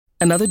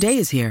Another day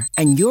is here,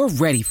 and you're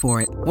ready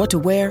for it. What to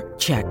wear?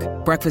 Check.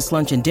 Breakfast,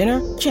 lunch, and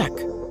dinner? Check.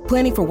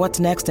 Planning for what's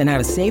next and how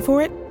to save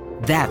for it?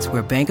 That's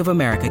where Bank of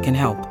America can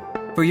help.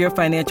 For your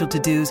financial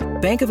to-dos,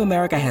 Bank of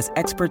America has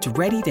experts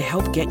ready to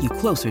help get you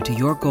closer to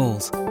your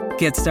goals.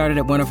 Get started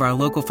at one of our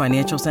local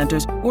financial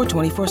centers or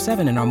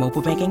 24/7 in our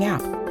mobile banking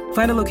app.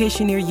 Find a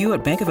location near you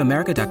at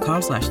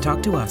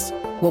bankofamerica.com/talktous.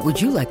 What would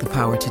you like the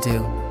power to do?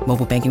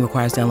 Mobile banking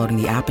requires downloading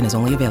the app and is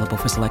only available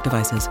for select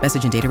devices.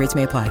 Message and data rates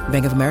may apply.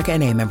 Bank of America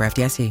N.A., member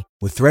FDIC.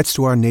 With threats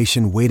to our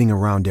nation waiting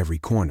around every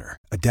corner,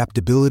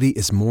 adaptability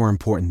is more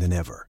important than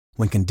ever.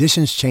 When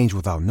conditions change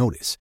without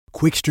notice,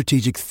 quick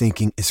strategic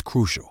thinking is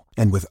crucial.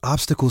 And with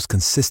obstacles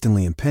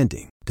consistently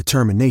impending,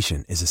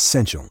 determination is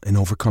essential in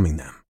overcoming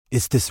them.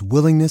 It's this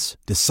willingness,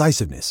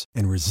 decisiveness,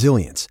 and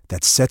resilience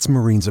that sets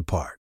Marines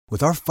apart.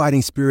 With our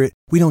fighting spirit,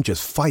 we don't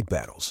just fight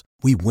battles,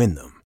 we win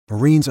them.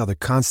 Marines are the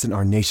constant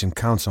our nation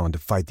counts on to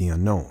fight the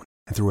unknown.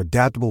 And through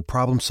adaptable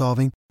problem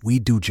solving, we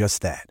do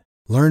just that.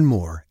 Learn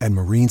more at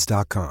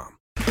marines.com.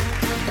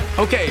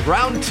 Okay,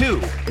 round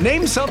two.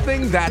 Name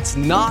something that's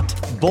not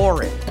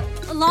boring.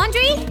 A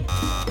laundry?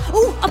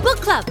 Ooh, a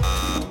book club.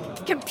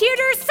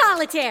 Computer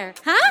solitaire,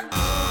 huh?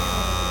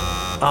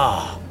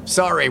 Ah,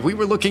 sorry, we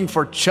were looking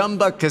for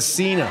Chumba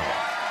Casino.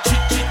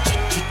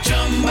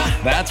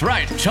 That's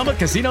right,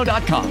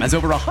 ChumbaCasino.com has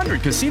over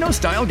 100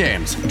 casino-style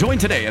games. Join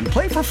today and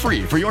play for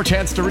free for your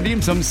chance to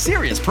redeem some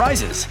serious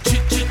prizes.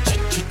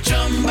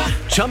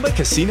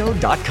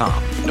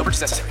 ChumbaCasino.com. No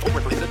purchase necessary. Void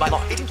where prohibited by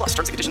law. 18+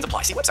 terms and conditions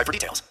apply. See website for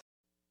details.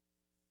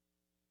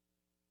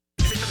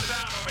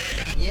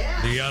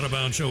 The Out of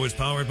Bounds Show is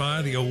powered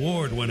by the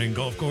award-winning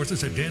golf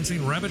courses at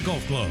Dancing Rabbit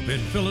Golf Club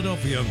in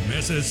Philadelphia,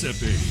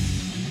 Mississippi.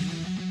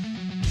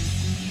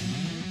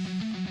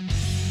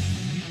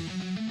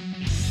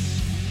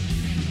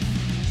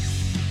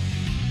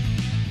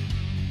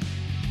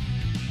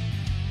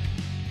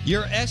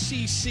 Your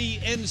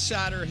SEC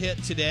Insider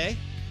Hit today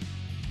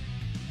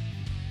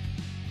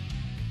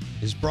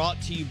is brought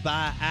to you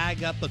by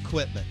Ag Up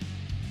Equipment.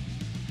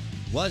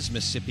 Was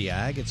Mississippi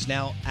Ag. It's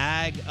now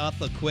Ag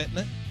Up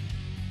Equipment.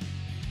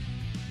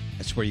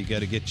 That's where you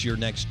go to get your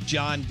next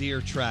John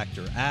Deere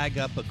tractor. Ag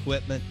Up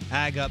Equipment,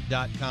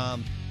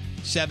 agup.com,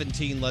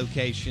 17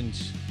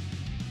 locations.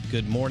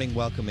 Good morning,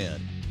 welcome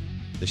in.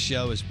 The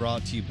show is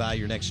brought to you by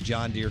your next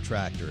John Deere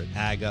tractor at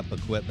Ag Up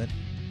Equipment.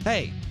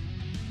 Hey,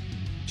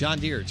 John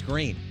Deere, it's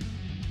green.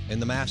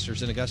 And the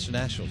Masters in Augusta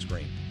National, it's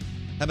green.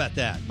 How about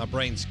that? My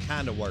brain's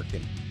kind of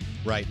working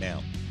right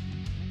now.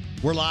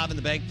 We're live in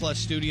the Bank Plus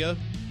studio.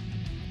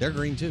 They're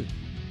green too.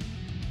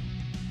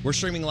 We're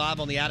streaming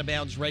live on the Out of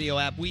Bounds radio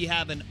app. We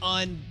have an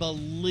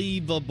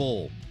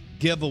unbelievable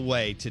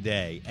giveaway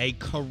today. A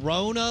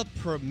Corona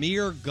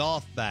Premier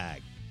golf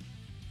bag.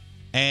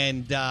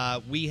 And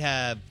we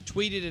have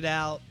tweeted it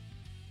out.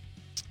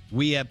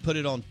 We have put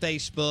it on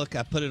Facebook.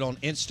 I put it on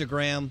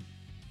Instagram.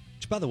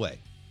 Which, by the way,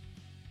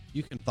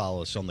 you can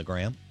follow us on the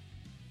gram.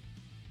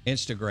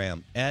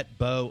 Instagram at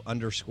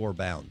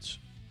 @Bo_Bounds.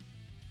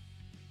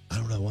 I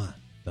don't know why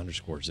the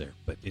underscore's there,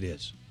 but it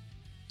is.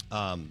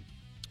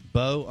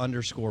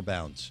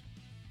 Bo_Bounds.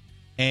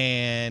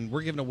 And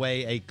we're giving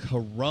away a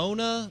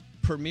Corona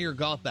Premier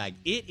golf bag.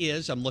 It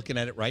is, I'm looking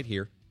at it right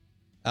here.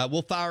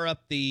 We'll fire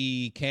up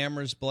the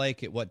cameras,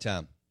 Blake, at what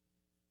time?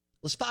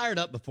 Let's fire it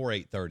up before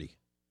 8:30.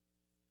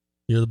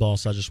 You're the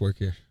boss. I just work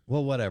here.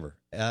 Well, whatever.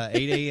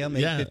 8 a.m.,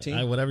 8:15?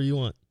 Yeah, whatever you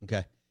want.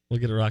 Okay. We'll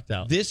get it rocked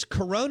out. This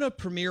Corona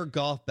Premier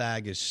golf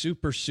bag is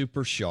super,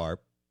 super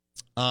sharp.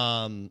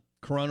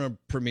 Corona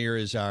Premier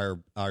is our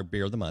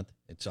beer of the month.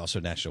 It's also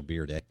National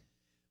Beer Day.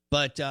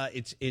 But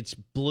it's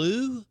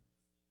blue, a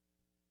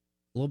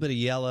little bit of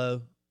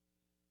yellow,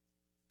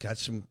 got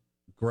some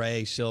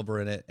gray,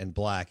 silver in it, and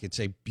black. It's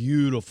a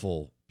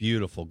beautiful,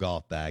 beautiful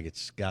golf bag.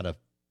 It's got a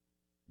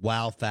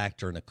wow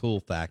factor and a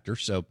cool factor.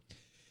 So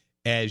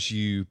as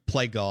you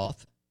play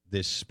golf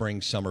this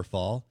spring, summer,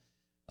 fall,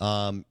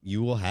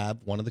 you will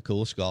have one of the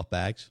coolest golf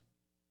bags,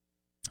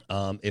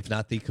 if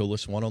not the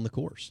coolest one on the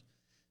course.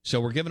 So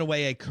we're giving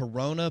away a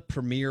Corona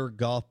Premier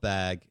golf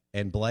bag.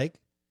 And Blake,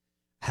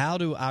 how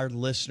do our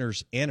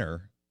listeners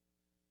enter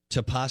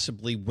to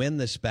possibly win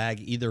this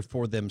bag either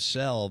for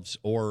themselves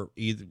or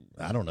either,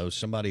 I don't know,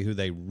 somebody who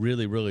they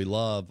really, really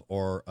love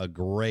or a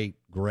great,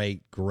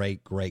 great,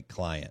 great, great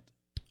client?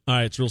 All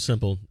right, it's real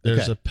simple.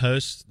 There's a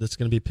post that's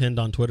going to be pinned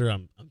on Twitter.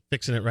 I'm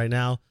fixing it right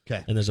now.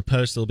 Okay. And there's a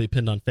post that will be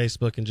pinned on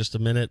Facebook in just a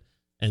minute.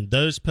 And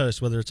those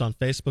posts, whether it's on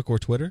Facebook or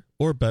Twitter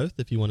or both,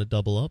 if you want to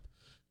double up,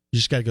 you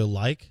just got to go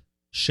like,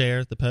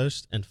 share the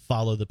post, and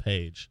follow the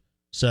page.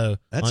 So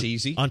that's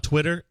easy. On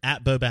Twitter,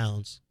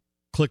 @BoBounds.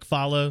 Click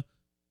follow,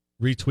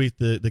 retweet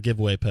the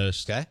giveaway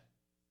post. Okay.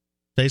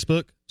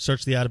 Facebook,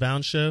 search the Out of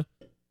Bounds Show,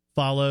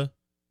 follow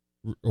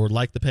or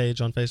like the page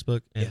on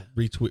Facebook, and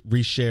retweet,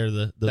 reshare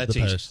the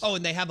post. Oh,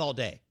 and they have all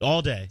day.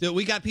 All day.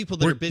 We got people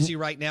that are busy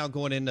right now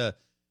going into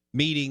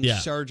meetings,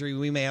 surgery.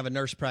 We may have a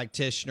nurse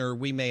practitioner.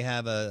 We may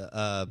have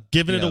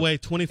giving it away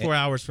 24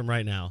 hours from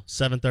right now,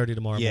 7:30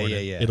 tomorrow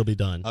morning. Yeah. It'll be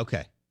done.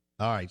 Okay.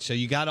 All right. So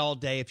you got all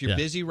day. If you're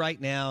busy right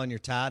now and you're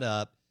tied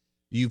up,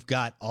 You've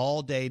got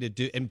all day to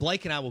do. And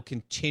Blake and I will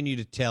continue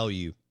to tell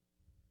you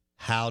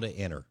how to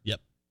enter. Yep.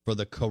 For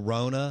the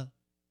Corona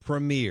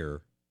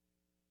Premier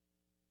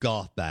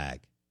golf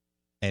bag.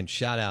 And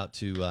shout out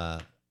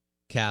to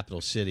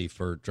Capital City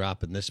for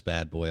dropping this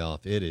bad boy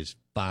off. It is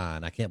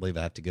fine. I can't believe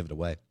I have to give it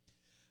away.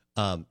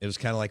 It was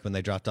kind of like when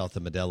they dropped off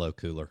the Modelo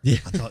cooler. Yeah.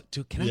 I thought,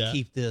 dude, can I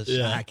keep this?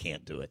 Yeah. I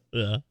can't do it.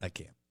 Yeah. I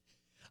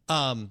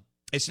can't.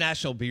 It's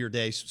National Beer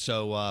Day,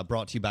 so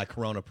brought to you by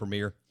Corona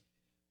Premier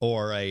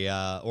or a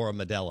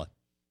Modelo,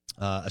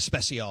 a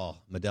Special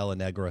Modelo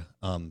Negra.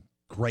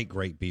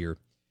 Great beer,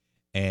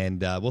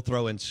 and we'll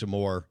throw in some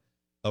more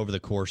over the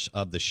course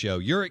of the show.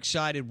 You're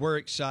excited. We're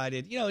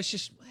excited. You know, it's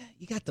just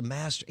you got the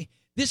master.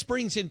 This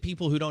brings in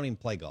people who don't even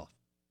play golf.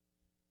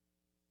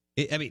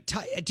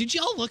 Did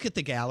y'all look at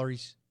the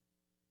galleries?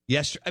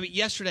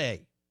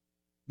 Yesterday,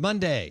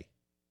 Monday.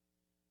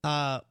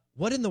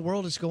 What in the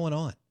world is going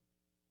on?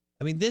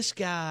 I mean, this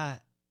guy.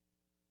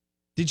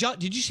 Did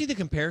you see the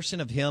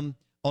comparison of him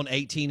on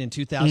 18 in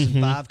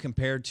 2005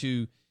 compared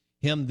to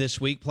him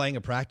this week playing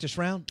a practice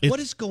round? What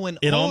is going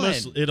on?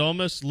 It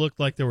almost looked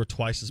like there were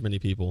twice as many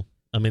people.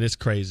 I mean, it's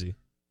crazy.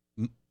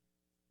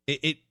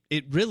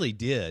 It really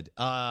did.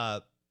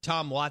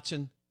 Tom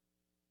Watson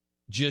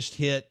just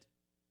hit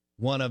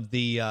one of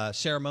the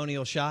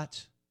ceremonial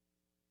shots.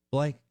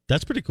 Blake,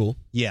 that's pretty cool.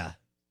 Yeah,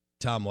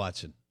 Tom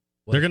Watson.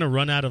 They're going to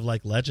run out of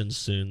like legends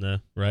soon, though,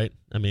 right?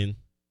 I mean,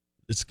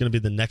 it's going to be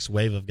the next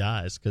wave of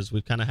guys because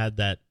we've kind of had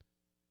that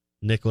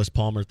Nicholas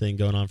Palmer thing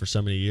going on for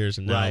so many years,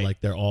 and now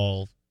like they're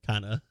all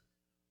kind of,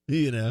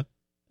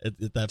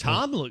 at that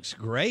Tom point. looks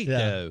great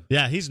though.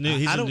 Yeah, he's new.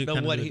 He's I don't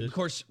know what he. Of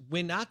course,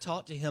 when I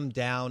talked to him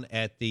down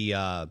at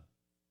the,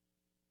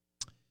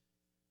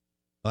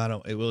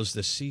 it was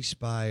the C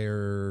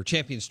Spire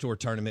Champions Tour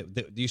tournament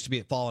that used to be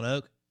at Fallen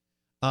Oak.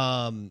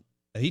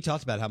 He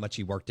talked about how much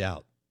he worked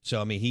out.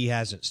 So, I mean, he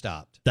hasn't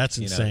stopped. That's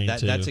insane,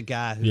 too. That's a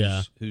guy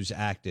who's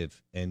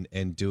active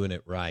and doing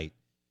it right.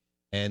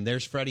 And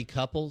there's Freddie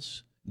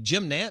Couples.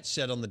 Jim Nantz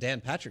said on the Dan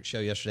Patrick Show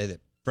yesterday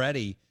that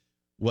Freddie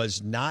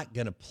was not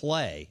going to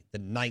play, the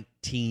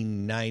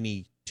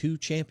 1992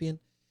 champion,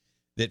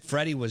 that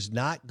Freddie was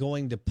not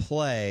going to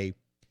play.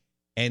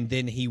 And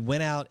then he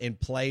went out and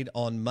played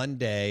on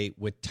Monday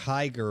with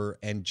Tiger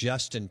and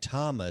Justin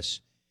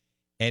Thomas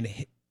and,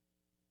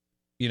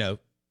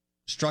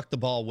 struck the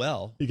ball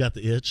well. He got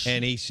the itch.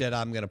 And he said,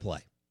 I'm going to play.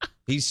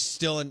 He's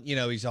still in,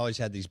 he's always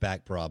had these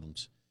back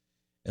problems.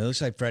 And it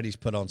looks like Freddie's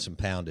put on some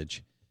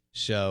poundage.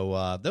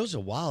 So there was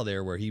a while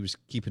there where he was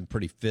keeping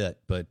pretty fit,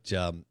 but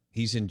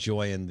he's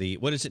enjoying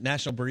what is it,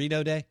 National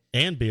Burrito Day?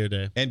 And Beer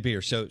Day. And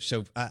beer. So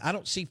I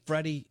don't see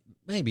Freddie,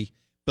 maybe,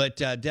 but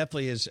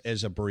definitely as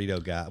a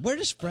burrito guy.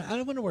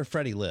 I wonder where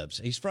Freddie lives.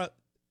 He's from,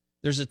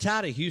 there's a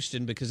tie to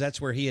Houston because that's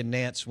where he and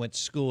Nance went to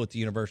school at the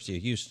University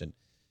of Houston.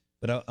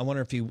 But I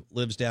wonder if he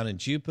lives down in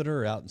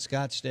Jupiter or out in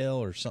Scottsdale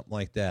or something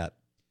like that.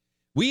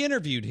 We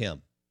interviewed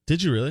him.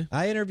 Did you really?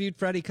 I interviewed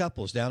Freddie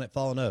Couples down at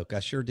Fallen Oak. I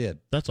sure did.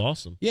 That's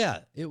awesome. Yeah,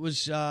 it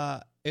was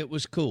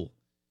cool.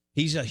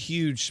 He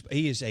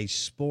is a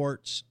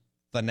sports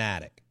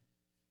fanatic.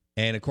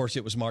 And, of course,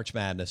 it was March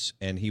Madness,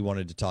 and he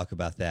wanted to talk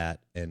about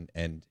that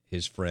and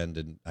his friend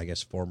and, I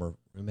guess, former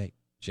roommate,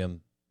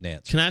 Jim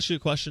Nantz. Can I ask you a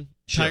question?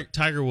 Sure.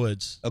 Tiger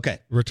Woods. Okay.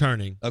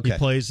 Returning. Okay. He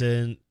plays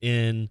in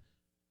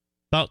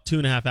about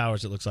 2.5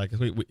 hours, it looks like.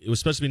 It was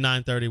supposed to be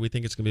 9:30. We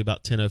think it's going to be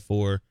about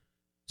 10:04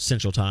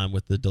 Central Time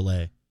with the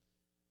delay.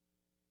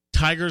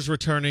 Tiger's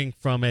returning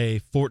from a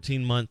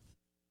 14-month,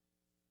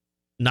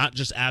 not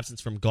just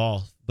absence from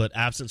golf, but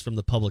absence from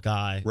the public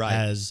eye. Right.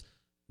 As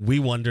we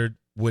wondered,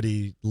 would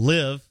he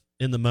live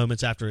in the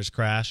moments after his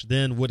crash?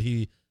 Then would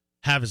he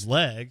have his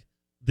leg?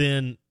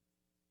 Then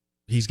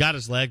he's got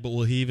his leg, but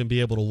will he even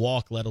be able to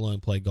walk, let alone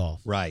play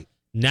golf? Right.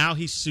 Now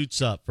he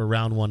suits up for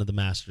round one of the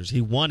Masters.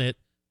 He won it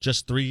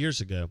just 3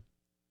 years ago.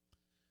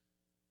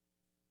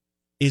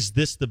 Is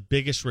this the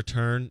biggest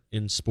return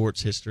in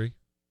sports history?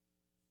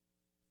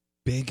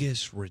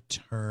 Biggest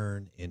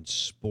return in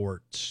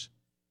sports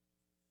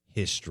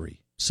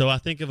history. So I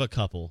think of a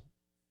couple.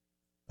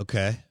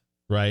 Okay.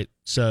 Right?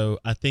 So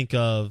I think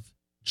of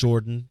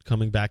Jordan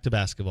coming back to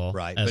basketball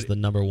as the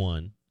number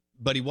one.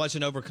 But he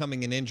wasn't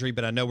overcoming an injury,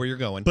 but I know where you're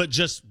going. But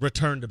just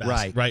return to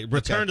basketball. Right.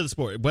 Return to the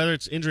sport. Whether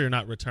it's injury or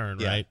not, return,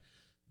 right?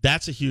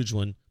 That's a huge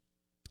one.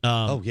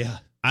 Yeah.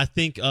 I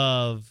think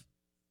of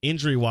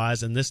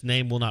injury-wise, and this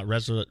name will not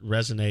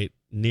resonate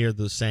near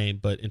the same,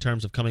 but in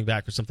terms of coming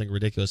back for something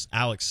ridiculous,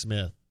 Alex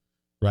Smith,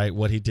 right?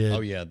 What he did. Oh,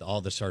 yeah, all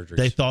the surgeries.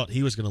 They thought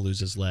he was going to lose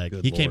his leg.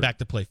 Good he came Lord. back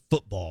to play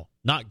football,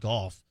 not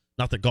golf.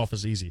 Not that golf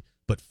is easy,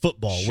 but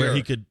football, Sure. where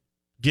he could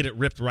get it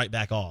ripped right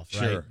back off,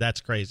 right? Sure.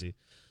 That's crazy.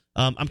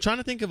 I'm trying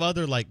to think of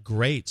other,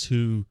 greats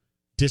who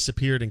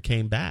disappeared and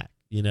came back,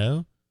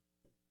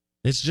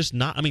 It's just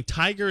not. I mean,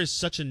 Tiger is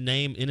such a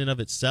name in and of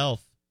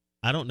itself.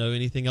 I don't know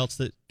anything else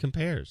that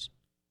compares.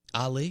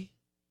 Ali?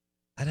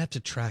 I'd have to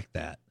track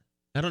that.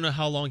 I don't know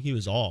how long he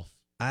was off.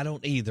 I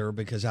don't either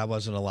because I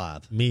wasn't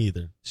alive. Me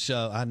either.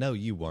 So I know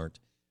you weren't.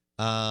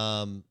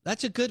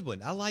 That's a good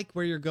one. I like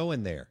where you're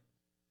going there.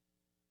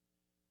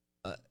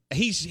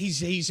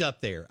 He's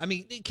up there. I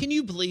mean, can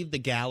you believe the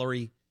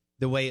gallery,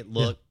 the way it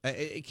looked?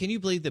 Yeah. Can you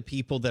believe the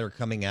people that are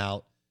coming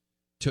out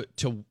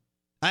to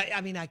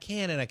I mean, I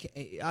can and I can't.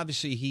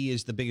 Obviously, he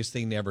is the biggest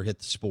thing to ever hit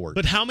the sport.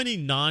 But how many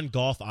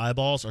non-golf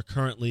eyeballs are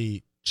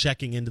currently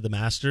checking into the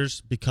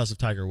Masters because of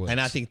Tiger Woods?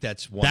 And I think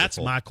that's wonderful. That's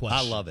my question.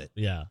 I love it.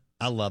 Yeah.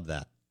 I love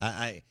that.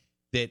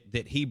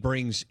 That he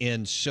brings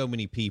in so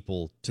many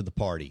people to the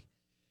party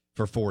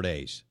for 4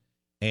 days.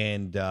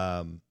 And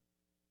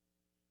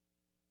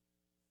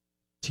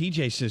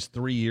TJ says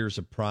 3 years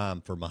of prime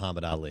for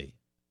Muhammad Ali.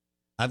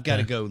 I've got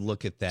to go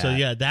look at that. So,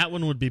 yeah, that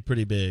one would be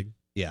pretty big.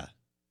 Yeah,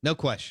 no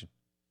question.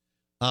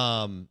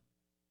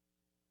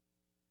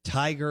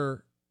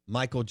 Tiger,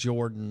 Michael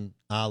Jordan,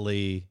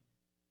 Ali,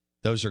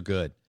 those are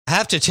good. I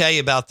have to tell you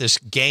about this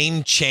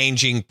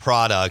game-changing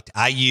product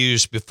I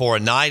use before a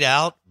night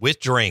out with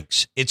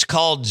drinks. It's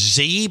called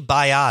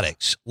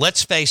Z-Biotics.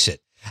 Let's face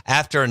it,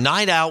 after a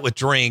night out with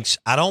drinks,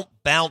 I don't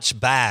bounce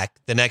back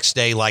the next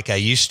day like I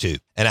used to,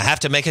 and I have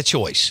to make a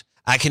choice.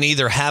 I can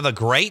either have a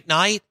great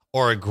night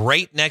or a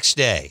great next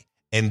day,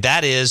 and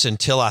that is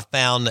until I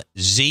found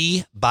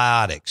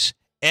Z-Biotics.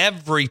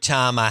 Every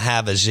time I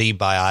have a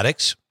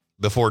Z-Biotics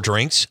before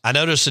drinks, I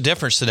notice a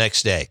difference the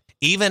next day.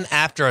 Even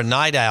after a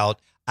night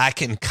out, I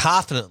can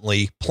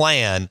confidently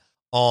plan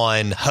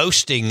on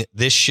hosting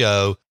this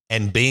show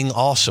and being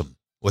awesome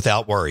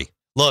without worry.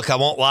 Look, I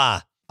won't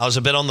lie. I was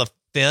a bit on the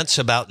fence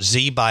about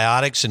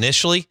Z-Biotics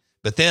initially,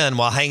 but then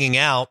while hanging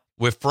out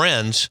with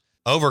friends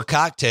over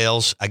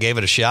cocktails, I gave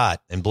it a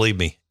shot. And believe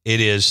me,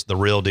 it is the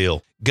real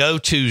deal. Go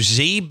to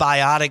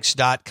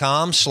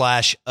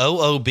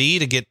zbiotics.com/OOB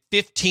to get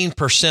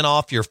 15%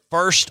 off your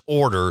first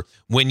order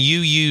when you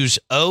use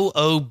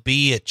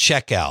OOB at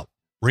checkout.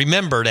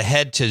 Remember to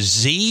head to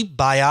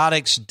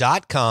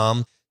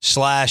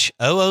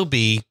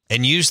zbiotics.com/OOB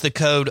and use the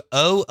code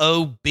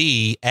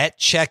OOB at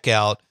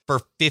checkout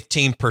for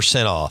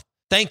 15% off.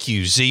 Thank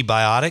you,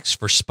 Z-Biotics,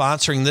 for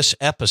sponsoring this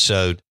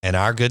episode and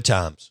our good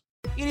times.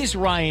 It is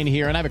Ryan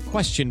here, and I have a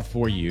question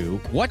for you.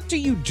 What do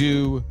you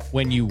do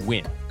when you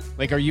win?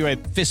 Like, are you a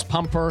fist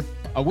pumper,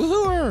 a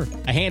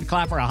woohooer, a hand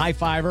clapper, a high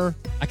fiver?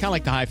 I kind of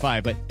like the high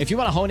five, but if you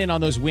want to hone in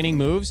on those winning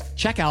moves,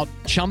 check out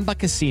Chumba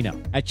Casino.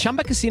 At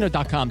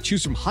ChumbaCasino.com,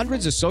 choose from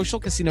hundreds of social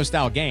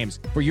casino-style games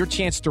for your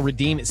chance to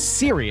redeem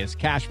serious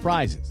cash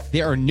prizes.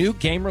 There are new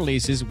game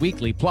releases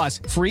weekly, plus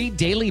free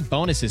daily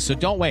bonuses, so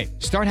don't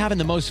wait. Start having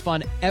the most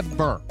fun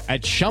ever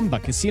at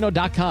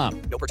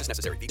ChumbaCasino.com. No purchase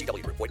necessary.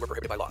 VGW. Void where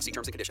prohibited by law. See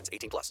terms and conditions.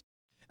 18+.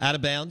 Out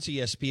of bounds,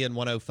 ESPN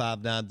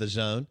 105.9 The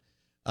Zone.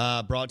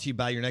 Brought to you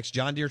by your next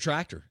John Deere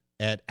tractor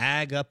at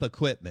Ag Up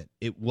Equipment.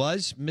 It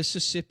was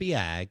Mississippi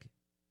Ag,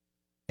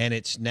 and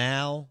it's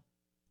now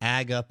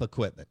Ag Up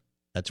Equipment.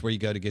 That's where you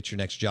go to get your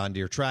next John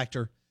Deere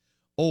tractor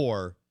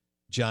or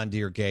John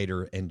Deere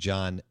Gator and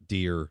John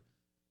Deere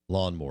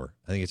lawnmower.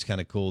 I think it's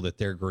kind of cool that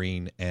they're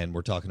green, and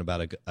we're talking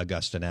about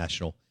Augusta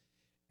National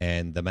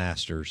and the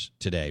Masters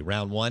today.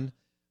 Round one.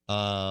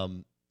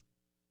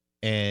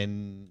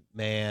 And,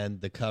 man,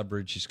 the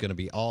coverage is going to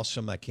be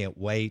awesome. I can't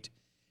wait.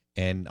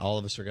 And all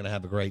of us are going to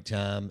have a great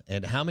time.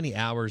 And how many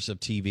hours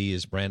of TV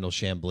is Brandel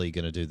Chambly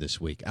going to do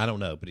this week? I don't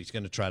know, but he's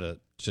going to try to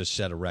just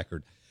set a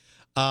record.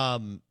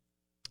 We're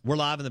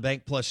live in the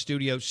Bank Plus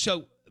studio.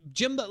 So,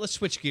 Jimbo, let's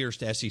switch gears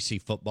to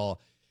SEC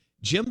football.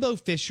 Jimbo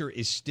Fisher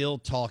is still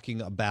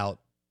talking about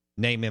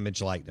name,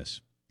 image, likeness,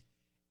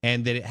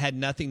 and that it had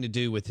nothing to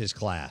do with his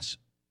class.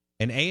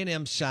 And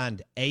A&M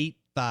signed 8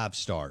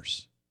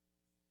 5-stars.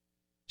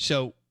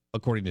 So,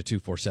 according to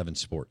 247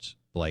 Sports.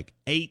 Blake,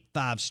 8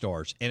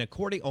 5-stars. And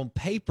according on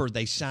paper,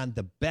 they signed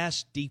the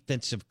best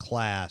defensive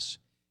class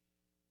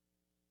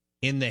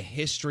in the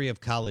history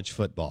of college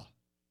football.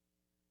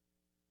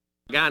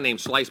 A guy named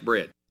Sliced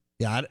Bread.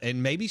 Yeah,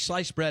 and maybe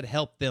Sliced Bread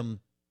helped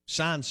them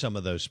sign some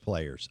of those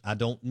players. I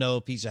don't know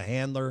if he's a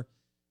handler.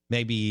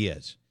 Maybe he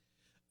is.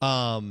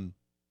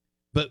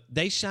 But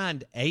they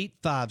signed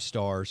 8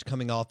 5-stars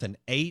coming off an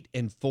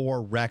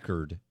 8-4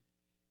 record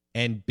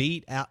and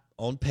beat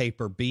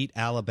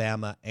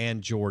Alabama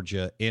and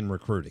Georgia in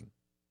recruiting.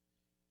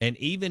 And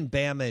even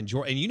Bama and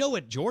Georgia. And you know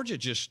what? Georgia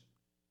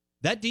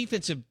that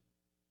defensive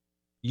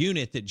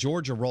unit that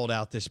Georgia rolled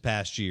out this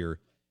past year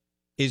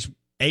is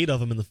 8 of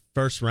them in the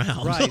first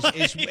round. Right.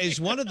 is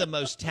one of the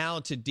most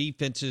talented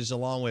defenses,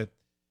 along with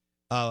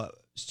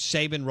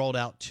Saban rolled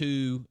out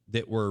 2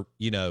 that were,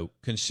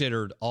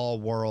 considered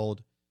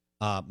all-world.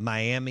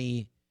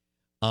 Miami.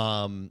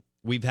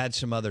 We've had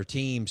some other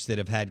teams that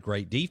have had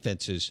great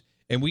defenses.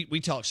 And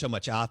we talk so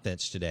much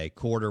offense today,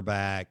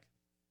 quarterback,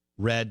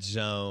 red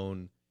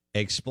zone,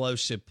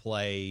 explosive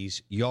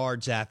plays,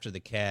 yards after the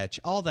catch,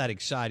 all that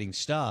exciting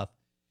stuff.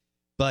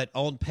 But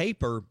on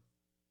paper,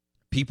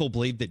 people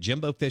believe that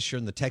Jimbo Fisher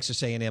and the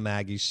Texas A&M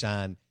Aggies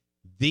signed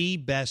the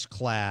best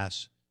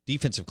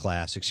defensive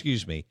class,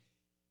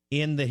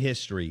 in the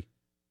history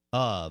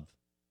of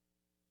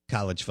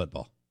college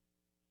football.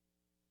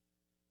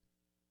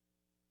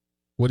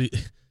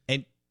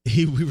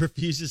 He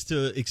refuses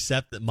to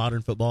accept that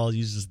modern football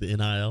uses the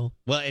NIL.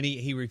 Well, and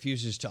he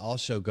refuses to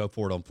also go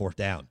for it on 4th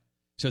down.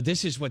 So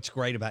this is what's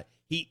great about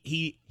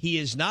he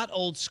is not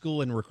old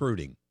school in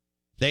recruiting.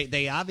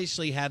 They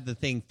obviously have the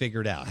thing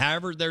figured out.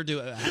 However they're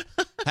doing,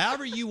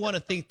 however you want to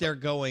think they're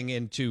going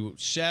into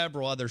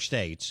several other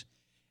states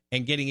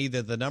and getting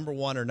either the number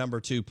 1 or number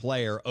 2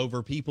 player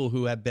over people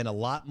who have been a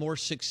lot more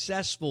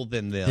successful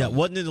than them. Yeah,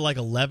 wasn't it like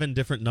 11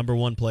 different number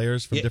 1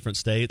 players from different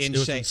states? It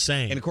was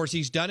insane. And, of course,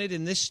 he's done it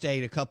in this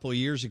state a couple of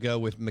years ago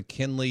with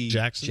McKinley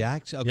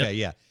Jackson. Okay,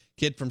 yeah.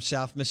 Kid from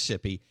South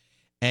Mississippi.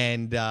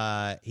 And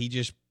he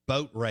just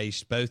boat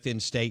raced both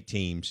in-state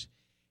teams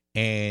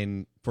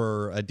and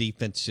for a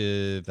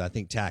defensive, I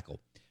think, tackle.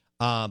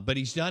 But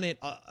he's done it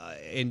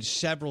in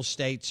several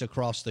states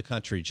across the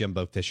country,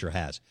 Jimbo Fisher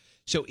has.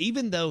 So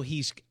even though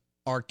he's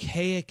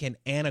archaic and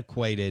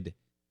antiquated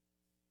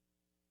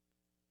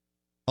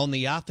on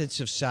the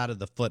offensive side of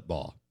the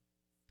football,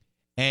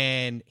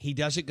 and he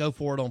doesn't go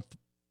for it on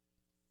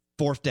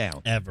 4th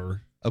down.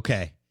 Ever.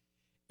 Okay.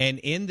 And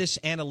in this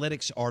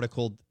analytics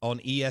article on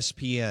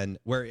ESPN,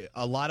 where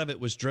a lot of it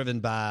was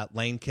driven by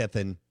Lane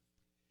Kiffin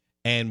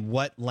and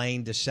what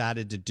Lane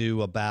decided to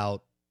do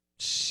about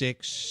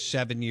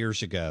 6-7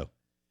 years ago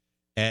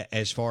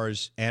as far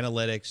as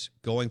analytics,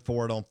 going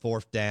for it on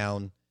 4th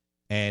down,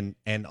 and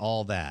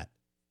all that.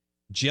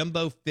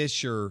 Jimbo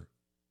Fisher,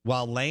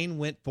 while Lane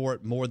went for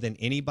it more than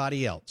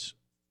anybody else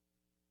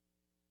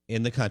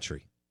in the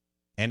country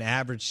and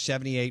averaged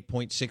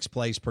 78.6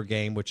 plays per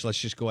game, which let's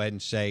just go ahead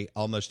and say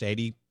almost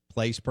 80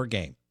 plays per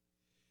game,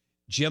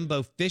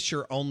 Jimbo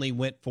Fisher only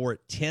went for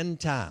it 10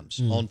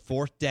 times on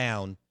 4th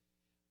down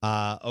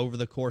over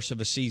the course of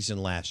a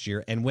season last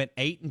year, and went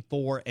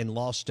 8-4 and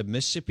lost to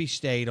Mississippi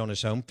State on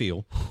his home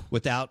field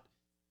without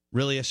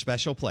really a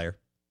special player.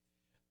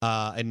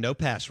 And no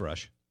pass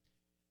rush,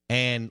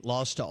 and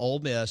lost to Ole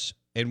Miss,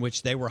 in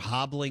which they were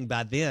hobbling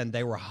by then.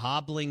 They were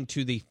hobbling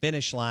to the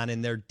finish line,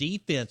 and their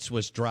defense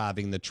was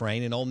driving the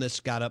train, and Ole Miss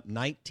got up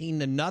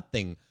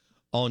 19-0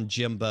 on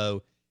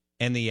Jimbo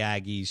and the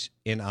Aggies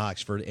in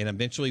Oxford, and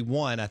eventually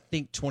won, I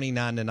think,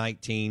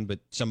 29-19, but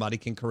somebody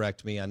can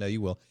correct me. I know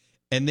you will.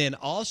 And then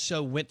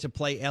also went to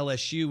play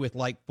LSU with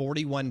like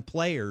 41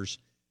 players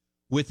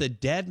with a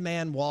dead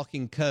man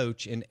walking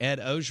coach in Ed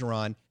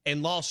Ogeron,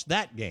 and lost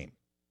that game.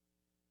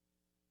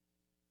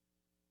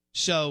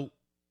 So,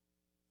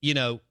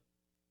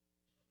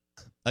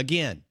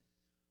 again,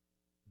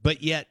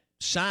 but yet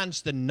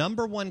signs the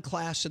number 1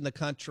 class in the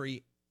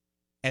country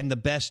and the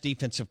best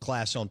defensive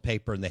class on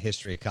paper in the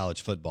history of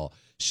college football.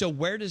 So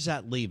where does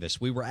that leave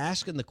us? We were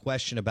asking the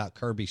question about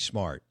Kirby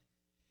Smart,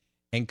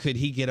 and could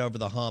he get over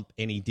the hump,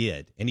 and he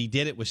did. And he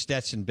did it with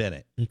Stetson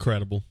Bennett.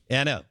 Incredible.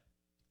 Yeah,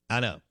 I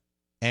know.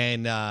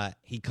 And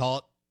he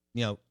caught,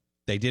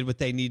 they did what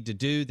they needed to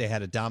do. They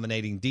had a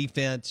dominating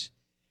defense.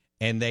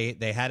 And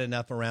they had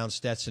enough around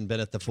Stetson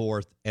Bennett the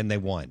 4th, and they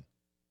won.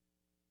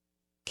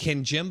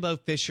 Can Jimbo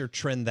Fisher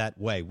trend that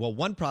way? Well,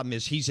 one problem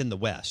is he's in the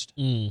West.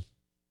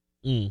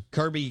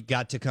 Kirby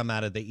got to come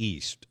out of the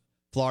East.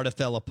 Florida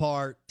fell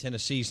apart.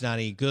 Tennessee's not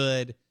any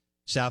good.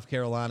 South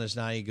Carolina's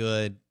not any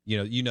good.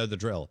 You know the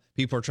drill.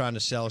 People are trying to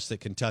sell us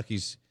that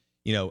Kentucky's,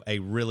 a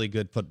really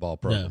good football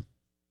program. Yeah.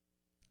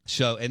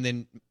 So, and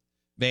then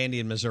Vandy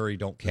and Missouri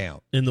don't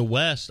count. In the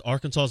West,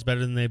 Arkansas is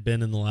better than they've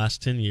been in the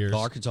last 10 years.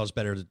 Arkansas is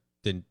better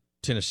than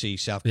Tennessee,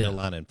 South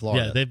Carolina, and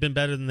Florida. Yeah, they've been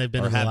better than they've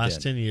been in the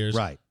last 10 years.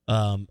 Right.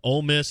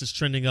 Ole Miss is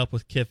trending up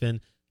with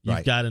Kiffin.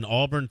 You've got an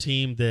Auburn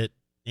team that,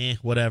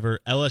 whatever.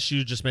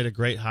 LSU just made a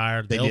great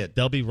hire.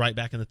 They'll be right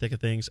back in the thick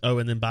of things. Oh,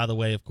 and then, by the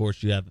way, of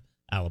course, you have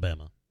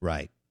Alabama.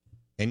 Right.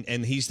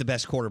 And he's the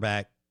best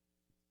quarterback.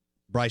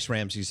 Bryce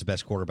Ramsey's the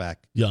best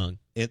quarterback. Young.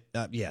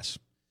 Yes.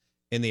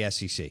 In the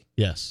SEC.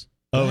 Yes.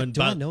 Do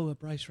I know a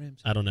Bryce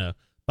Ramsey? I don't know.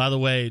 By the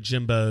way,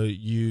 Jimbo,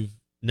 you've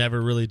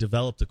never really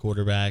developed a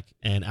quarterback,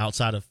 and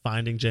outside of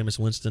finding Jameis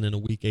Winston in a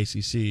weak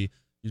ACC,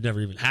 you've never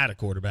even had a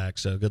quarterback,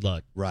 so good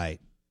luck. Right.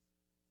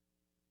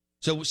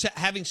 So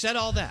having said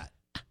all that,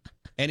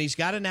 and he's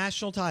got a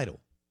national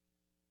title,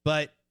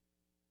 but,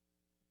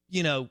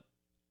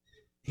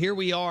 here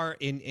we are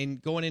in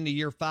going into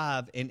year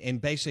 5,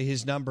 and basically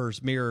his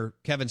numbers mirror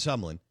Kevin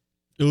Sumlin.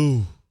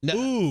 Ooh.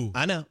 Ooh.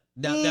 I know.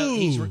 No,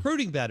 he's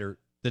recruiting better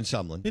than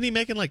Sumlin. Isn't he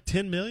making like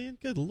 $10 million?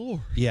 Good Lord.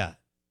 Yeah.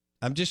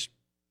 I'm just...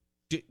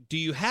 Do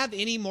you have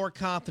any more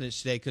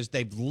confidence today? Because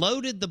they've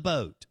loaded the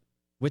boat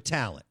with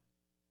talent,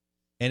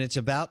 and it's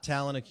about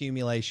talent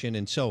accumulation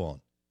and so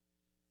on.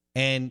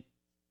 And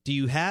do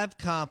you have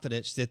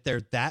confidence that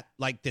they're that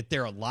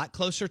they're a lot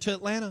closer to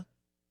Atlanta?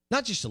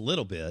 Not just a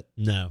little bit.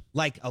 No.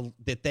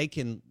 That they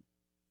can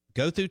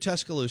go through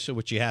Tuscaloosa,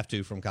 which you have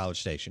to from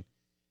College Station,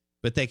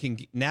 but they can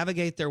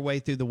navigate their way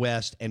through the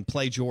West and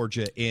play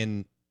Georgia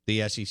in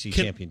the SEC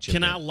championship.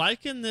 Can I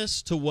liken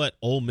this to what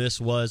Ole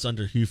Miss was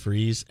under Hugh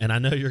Freeze? And I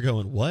know you're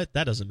going, what?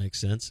 That doesn't make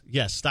sense.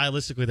 Yes,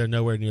 stylistically, they're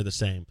nowhere near the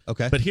same.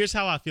 Okay. But here's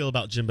how I feel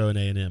about Jimbo and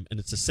A&M, and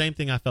it's the same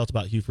thing I felt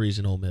about Hugh Freeze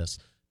and Ole Miss.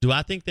 Do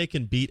I think they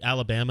can beat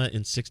Alabama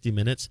in 60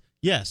 minutes?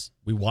 Yes.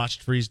 We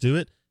watched Freeze do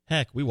it.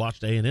 Heck, we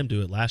watched A&M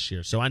do it last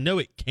year. So I know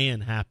it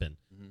can happen.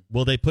 Mm-hmm.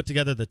 Will they put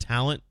together the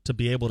talent to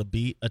be able to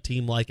beat a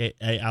team like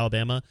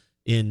Alabama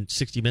in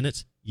 60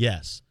 minutes?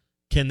 Yes.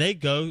 Can they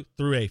go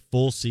through a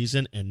full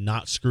season and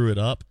not screw it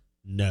up?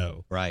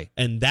 No. Right.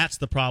 And that's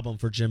the problem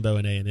for Jimbo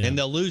and A&M. And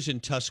they'll lose in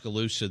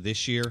Tuscaloosa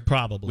this year.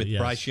 Probably, with yes.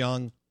 Bryce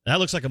Young. That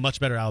looks like a much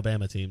better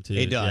Alabama team, too.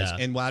 It does.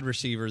 Yeah. And wide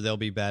receiver, they'll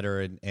be better,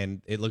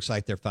 and it looks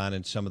like they're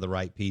finding some of the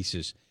right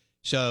pieces.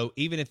 So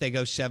even if they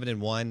go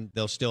 7-1,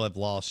 they'll still have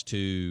lost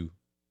to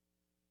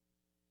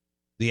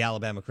the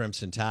Alabama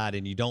Crimson Tide,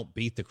 and you don't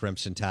beat the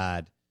Crimson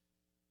Tide,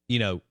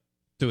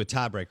 through a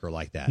tiebreaker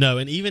like that. No,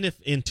 and even if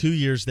in 2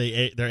 years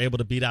they're able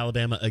to beat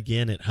Alabama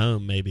again at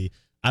home, maybe,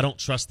 I don't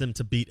trust them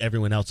to beat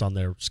everyone else on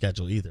their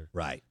schedule either.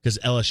 Right. Because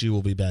LSU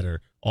will be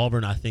better.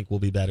 Auburn, I think, will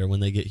be better when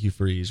they get Hugh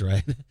Freeze,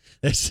 right?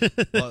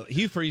 Well,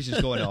 Hugh Freeze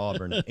is going to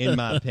Auburn, in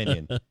my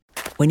opinion.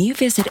 When you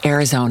visit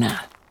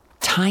Arizona,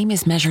 time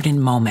is measured in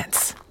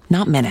moments,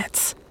 not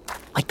minutes.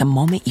 Like the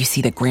moment you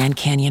see the Grand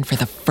Canyon for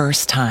the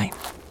first time.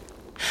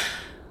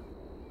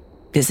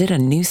 Visit a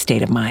new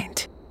state of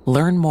mind.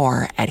 Learn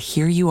more at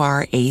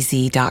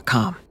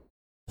hereyouareaz.com.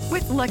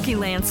 With Lucky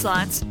Land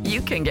Slots,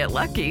 you can get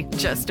lucky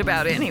just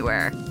about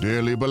anywhere.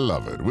 Dearly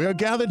beloved, we are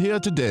gathered here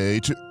today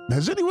to...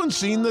 Has anyone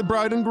seen the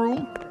bride and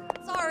groom?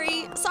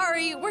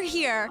 Sorry, we're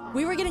here.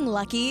 We were getting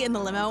lucky in the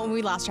limo and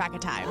we lost track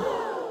of time.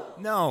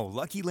 No,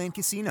 Lucky Land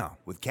Casino,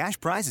 with cash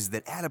prizes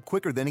that add up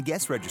quicker than a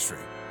guest registry.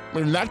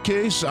 In that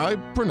case, I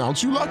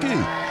pronounce you lucky.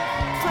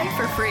 Play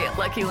for free at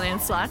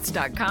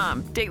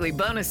LuckyLandSlots.com. Daily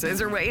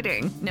bonuses are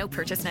waiting. No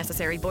purchase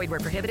necessary. Void where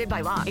prohibited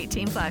by law.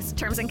 18+.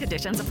 Terms and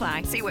conditions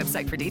apply. See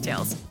website for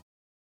details.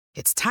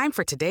 It's time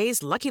for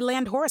today's Lucky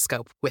Land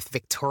horoscope with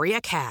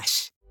Victoria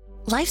Cash.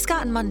 Life's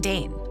gotten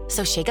mundane,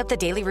 so shake up the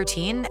daily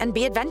routine and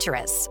be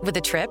adventurous with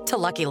a trip to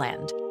Lucky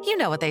Land. You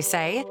know what they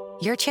say.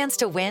 Your chance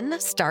to win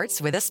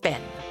starts with a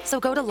spin. So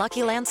go to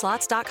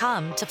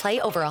LuckyLandSlots.com to play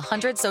over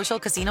 100 social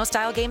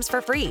casino-style games for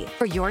free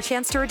for your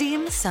chance to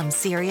redeem some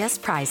serious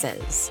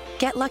prizes.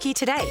 Get lucky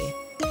today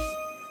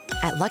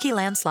at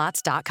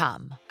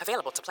LuckyLandSlots.com.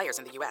 Available to players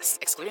in the U.S.,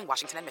 excluding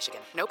Washington and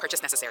Michigan. No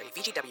purchase necessary.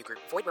 VGW Group.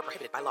 Void where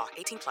prohibited by law.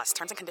 18+.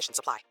 Terms and conditions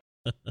apply.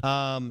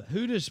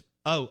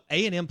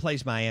 A&M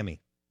plays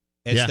Miami.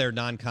 It's their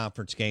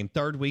non-conference game.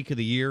 Third week of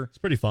the year. It's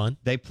pretty fun.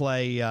 They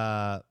play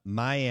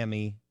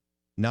Miami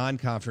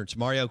non-conference.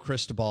 Mario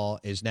Cristobal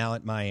is now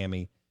at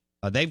Miami.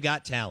 They've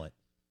got talent.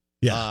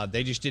 Yeah.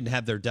 They just didn't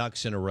have their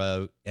ducks in a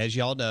row. As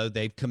y'all know,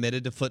 they've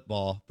committed to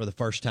football for the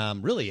first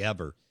time really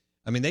ever.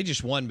 I mean, they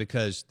just won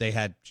because they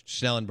had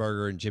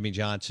Snellenberger and Jimmy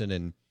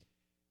Johnson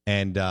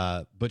and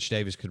Butch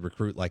Davis could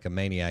recruit like a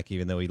maniac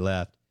even though he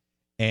left.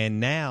 And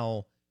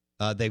now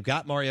they've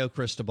got Mario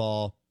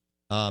Cristobal.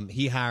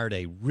 He hired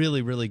a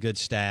really, really good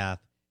staff,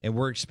 and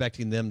we're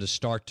expecting them to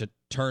start to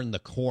turn the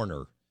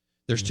corner.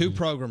 There's two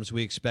programs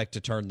we expect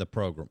to turn the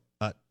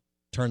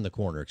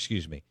corner,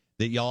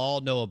 that y'all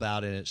know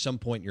about, and at some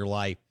point in your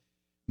life,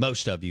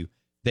 most of you,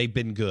 they've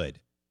been good.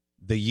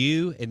 The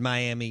U in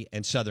Miami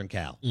and Southern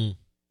Cal.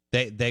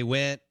 They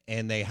went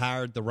and they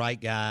hired the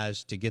right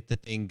guys to get the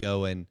thing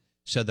going.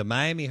 So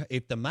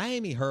if the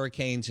Miami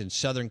Hurricanes and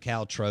Southern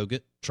Cal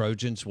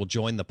Trojans will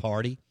join the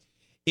party,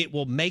 it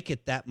will make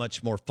it that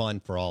much more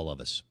fun for all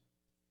of us.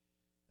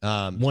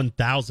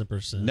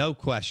 1,000%. No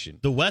question.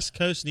 The West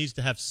Coast needs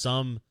to have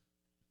some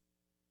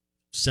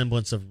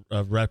semblance of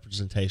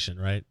representation,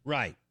 right?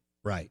 Right.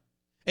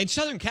 And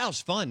Southern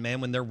Cal's fun, man,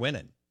 when they're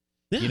winning.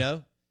 Yeah.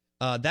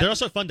 They're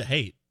also fun to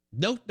hate.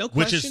 No question.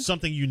 Which is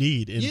something you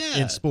need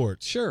in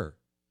sports. Sure.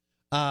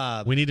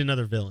 We need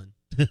another villain.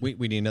 we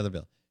need another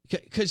villain.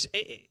 Because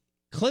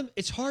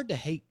it's hard to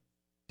hate.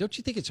 Don't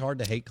you think it's hard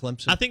to hate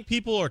Clemson? I think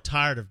people are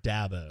tired of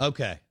Dabo.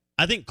 Okay.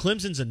 I think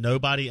Clemson's a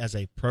nobody as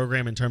a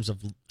program in terms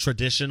of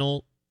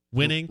traditional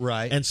winning.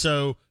 Right. And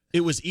so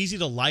it was easy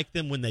to like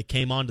them when they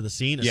came onto the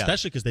scene,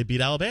 especially because they beat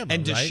Alabama.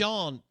 And right?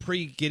 Deshaun,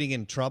 pre-getting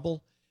in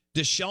trouble,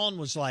 Deshaun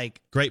was like...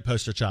 Great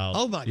poster child.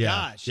 Oh, my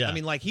gosh. Yeah. I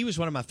mean, like, he was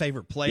one of my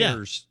favorite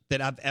players that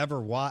I've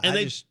ever watched.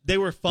 And they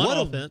were fun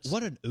offense.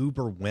 What an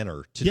uber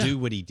winner to do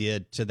what he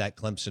did to that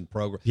Clemson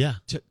program. Yeah.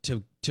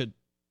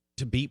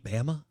 To beat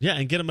Bama? Yeah,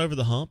 and get him over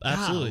the hump.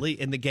 Absolutely.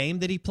 Golly, in the game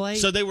that he played?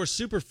 So they were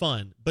super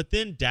fun. But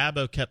then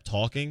Dabo kept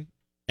talking,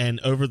 and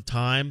over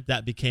time,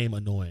 that became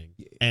annoying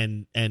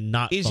and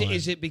not fun.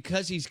 Is it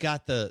because he's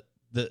got the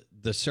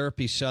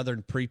syrupy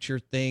Southern preacher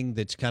thing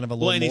that's kind of a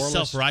little and he's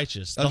moralist?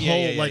 self-righteous.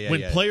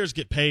 When players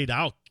get paid,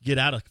 I'll get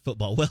out of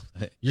football. Well,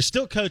 you're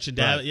still coaching,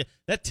 Dabo. Right. Yeah,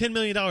 that $10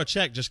 million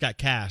check just got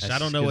cashed. I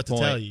don't know what to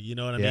tell you. You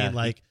know what I mean?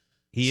 Like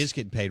he is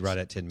getting paid right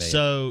at $10 million.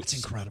 So that's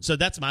incredible. So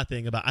that's my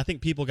thing about. I think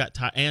people got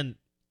tired, and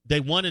they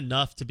won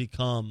enough to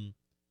become.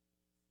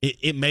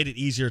 It made it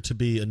easier to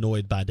be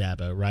annoyed by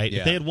Dabo, right? Yeah.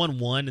 If they had won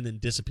one and then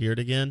disappeared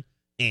again,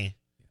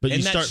 But and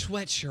you that start,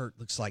 sweatshirt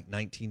looks like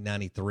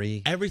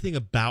 1993. Everything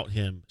about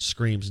him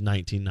screams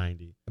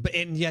 1990.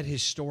 And yet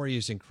his story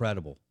is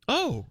incredible.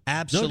 Oh,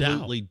 absolutely,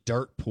 no doubt.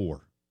 Dirt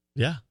poor.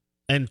 Yeah,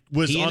 and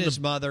was he on and his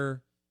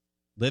mother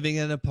living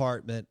in an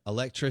apartment.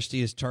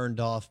 Electricity is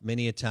turned off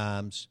many a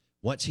times.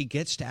 Once he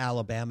gets to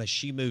Alabama,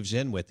 she moves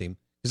in with him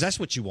because that's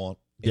what you want.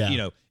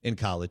 Yeah. In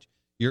college,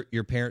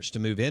 your parents to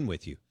move in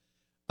with you.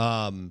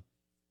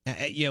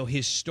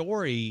 His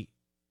story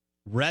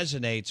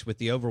resonates with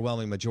the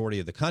overwhelming majority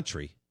of the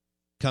country,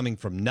 coming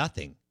from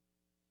nothing.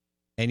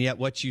 And yet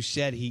what you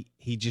said, he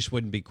just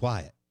wouldn't be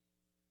quiet.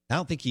 I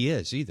don't think he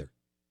is either.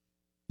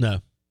 No.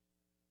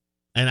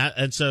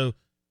 And so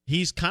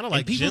he's kind of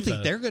like people Jimbo.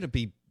 think they're going to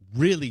be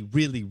really,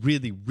 really,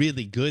 really,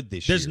 really good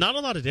this year. There's not a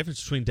lot of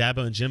difference between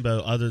Dabo and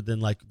Jimbo other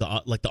than like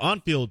the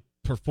on-field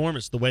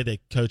performance, the way they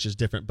coach is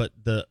different, but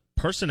the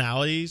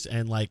personalities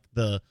and like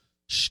the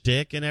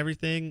shtick and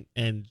everything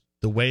and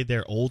the way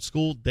they're old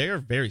school, they're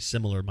very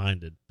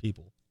similar-minded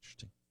people.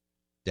 Interesting.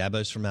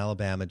 Dabo's from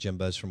Alabama,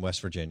 Jimbo's from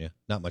West Virginia.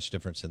 Not much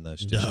difference in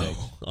those two states.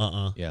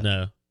 Yeah.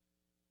 No.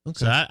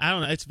 Okay. So I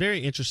don't know. It's very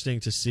interesting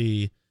to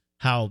see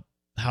how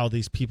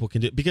these people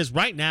can do it. Because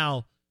right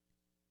now,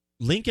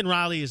 Lincoln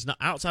Riley is not,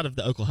 outside of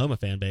the Oklahoma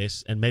fan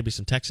base and maybe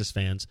some Texas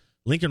fans,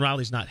 Lincoln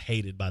Riley's not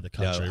hated by the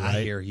country, no, right?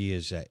 I hear he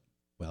is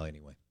well,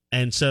 anyway.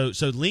 And so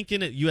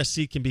Lincoln at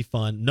USC can be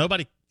fun.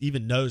 Nobody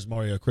even knows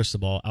Mario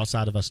Cristobal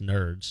outside of us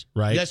nerds,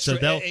 right? That's so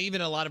true. Even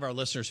a lot of our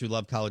listeners who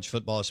love college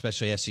football,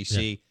 especially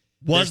SEC,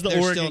 was the they're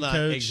Oregon still not,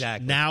 coach.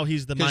 Exactly. Now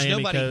he's the Miami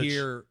nobody coach.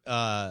 here,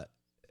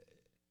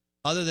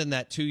 other than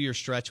that 2-year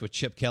stretch with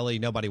Chip Kelly,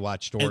 nobody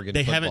watched Oregon And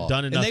they football. haven't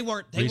done enough. And they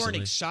weren't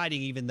recently.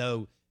 exciting, even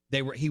though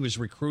he was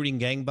recruiting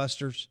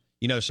gangbusters.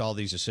 You notice all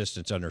these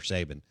assistants under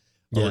Saban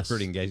are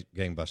recruiting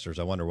gangbusters.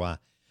 I wonder why.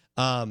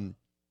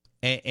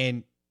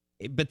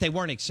 But they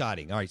weren't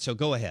exciting. All right, so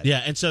go ahead.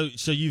 Yeah, and so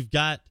you've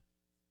got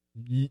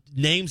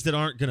names that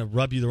aren't going to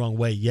rub you the wrong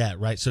way yet,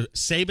 right? So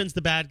Saban's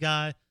the bad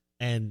guy,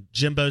 and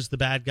Jimbo's the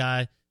bad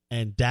guy,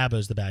 and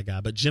Dabo's the bad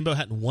guy. But Jimbo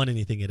hadn't won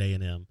anything at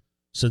A&M.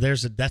 So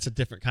that's a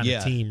different kind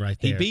of team right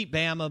there. He beat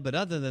Bama, but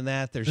other than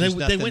that, there's just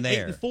nothing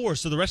there. They went 8-4,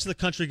 so the rest of the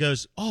country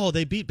goes, oh,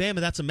 they beat Bama,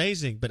 that's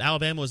amazing. But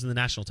Alabama was in the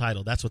national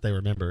title. That's what they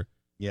remember.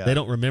 Yeah. They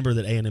don't remember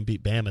that A&M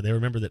beat Bama. They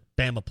remember that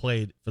Bama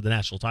played for the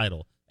national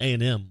title.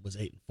 A&M was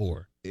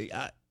 8-4.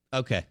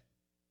 Okay.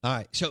 All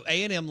right. So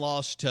A&M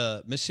lost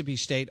to Mississippi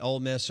State,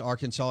 Ole Miss,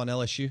 Arkansas, and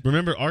LSU.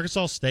 Remember,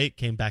 Arkansas State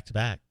came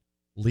back-to-back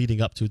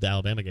leading up to the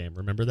Alabama game.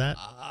 Remember that?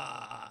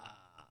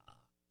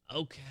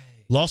 Okay.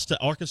 Lost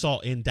to Arkansas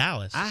in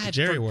Dallas. I had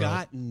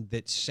forgotten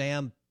that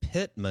Sam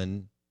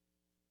Pittman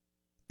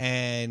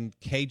and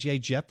KJ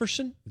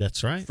Jefferson.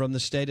 That's right. From the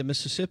state of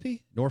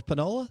Mississippi, North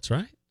Panola. That's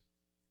right.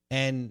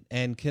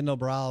 And Kendall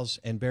Briles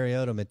and Barry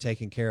Odom had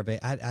taken care of it.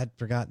 I'd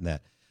forgotten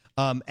that.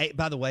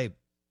 By the way,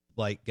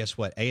 guess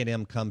what?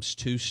 A&M comes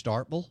to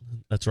Starkville.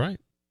 That's right.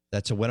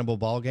 That's a winnable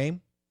ball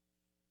game.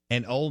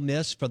 And Ole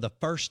Miss, for the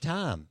first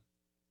time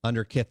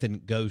under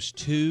Kiffin, goes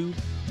to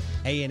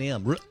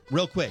A&M.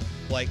 Real quick,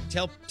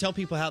 tell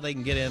people how they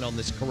can get in on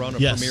this Corona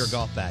Premier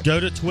Golf Bag. Go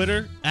to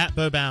Twitter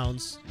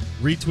 @BoBounds,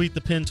 retweet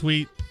the pin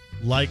tweet,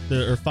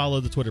 or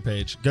follow the Twitter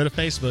page. Go to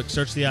Facebook,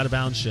 search the Out of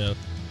Bounds Show,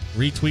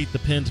 retweet the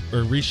pinned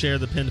or reshare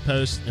the pinned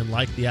post, and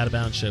like the Out of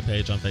Bounds Show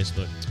page on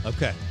Facebook.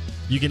 Okay.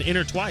 You can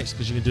enter twice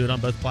because you can do it on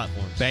both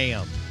platforms.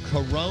 Bam.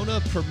 Corona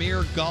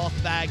Premier Golf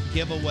Bag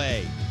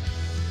giveaway.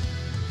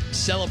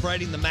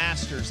 Celebrating the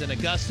Masters and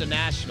Augusta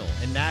National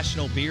and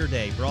National Beer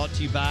Day, brought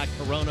to you by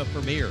Corona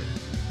Premier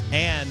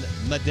and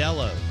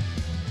Modelo.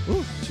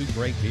 Ooh, 2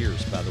 great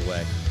beers, by the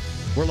way.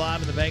 We're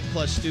live in the Bank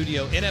Plus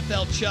studio.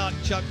 NFL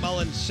Chuck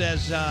Mullins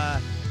says,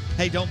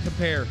 hey, don't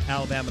compare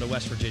Alabama to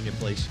West Virginia,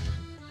 please.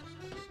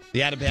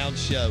 The Out of Bounds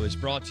Show is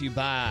brought to you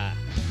by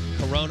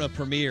Corona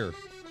Premier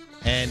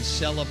and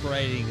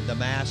celebrating the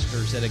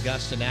Masters at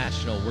Augusta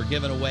National. We're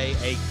giving away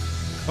a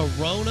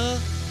Corona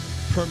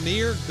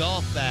Premier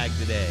Golf Bag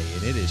today,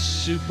 and it is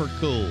super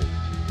cool.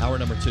 Hour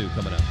number 2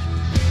 coming up.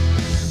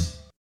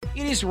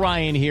 It is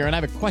Ryan here, and I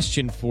have a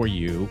question for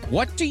you.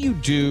 What do you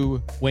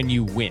do when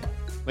you win?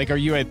 Are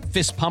you a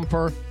fist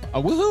pumper,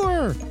 a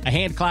woohooer, a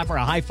hand clapper,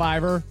 a high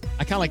fiver?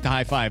 I kind of like the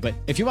high five, but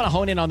if you want to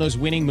hone in on those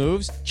winning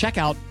moves, check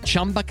out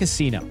Chumba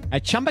Casino.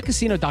 At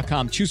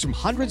ChumbaCasino.com, choose from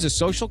hundreds of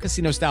social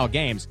casino-style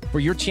games for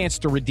your chance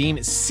to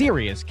redeem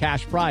serious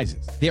cash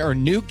prizes. There are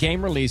new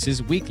game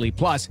releases weekly,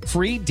 plus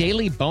free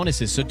daily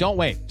bonuses. So don't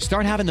wait.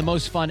 Start having the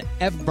most fun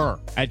ever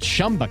at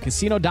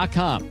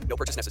ChumbaCasino.com. No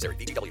purchase necessary.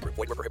 VGW Group.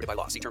 Void where prohibited by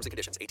law. See terms and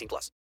conditions.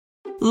 18+.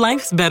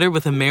 Life's better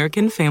with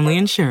American Family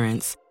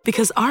Insurance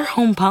because our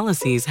home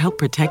policies help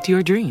protect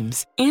your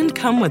dreams and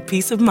come with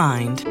peace of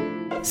mind.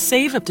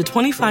 Save up to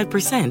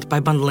 25% by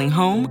bundling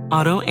home,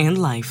 auto,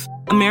 and life.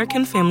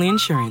 American Family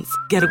Insurance.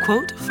 Get a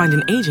quote, find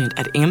an agent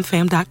at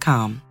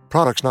amfam.com.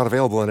 Products not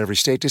available in every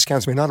state.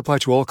 Discounts may not apply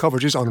to all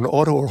coverages on an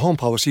auto or home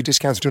policy.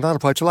 Discounts do not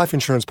apply to life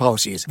insurance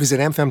policies. Visit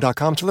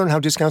amfam.com to learn how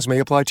discounts may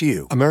apply to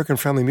you. American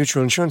Family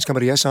Mutual Insurance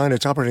Company, SI, and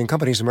its operating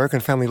companies,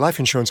 American Family Life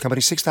Insurance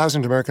Company,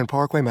 6000 American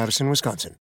Parkway, Madison, Wisconsin.